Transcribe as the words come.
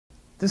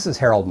This is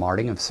Harold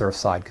Marting of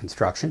Surfside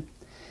Construction.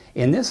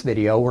 In this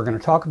video, we're going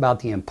to talk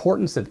about the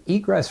importance of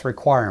egress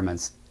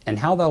requirements and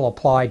how they'll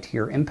apply to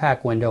your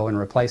impact window and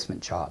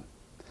replacement job.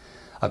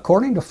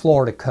 According to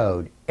Florida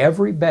code,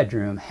 every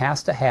bedroom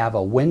has to have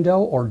a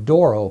window or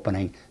door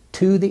opening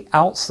to the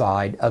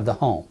outside of the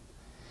home.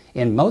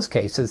 In most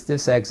cases,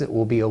 this exit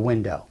will be a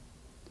window.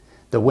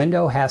 The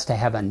window has to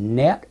have a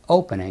net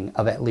opening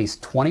of at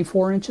least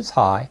 24 inches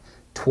high,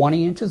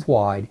 20 inches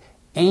wide,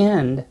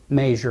 and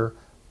measure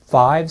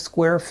 5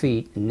 square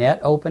feet net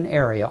open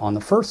area on the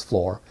first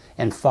floor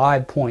and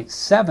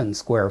 5.7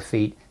 square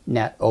feet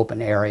net open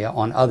area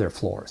on other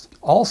floors.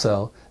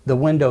 Also, the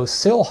window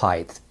sill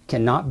height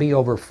cannot be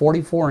over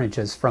 44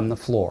 inches from the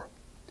floor.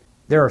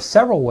 There are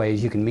several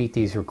ways you can meet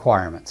these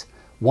requirements.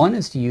 One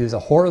is to use a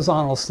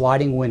horizontal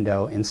sliding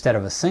window instead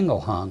of a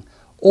single hung,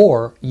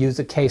 or use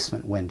a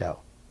casement window.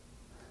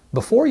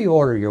 Before you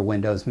order your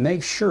windows,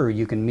 make sure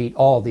you can meet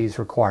all these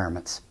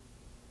requirements.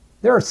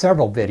 There are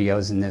several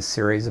videos in this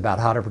series about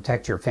how to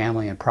protect your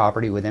family and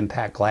property with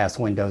impact glass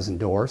windows and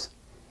doors.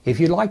 If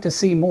you'd like to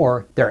see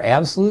more, they're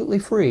absolutely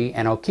free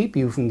and will keep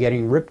you from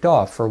getting ripped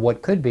off for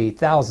what could be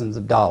thousands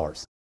of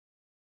dollars.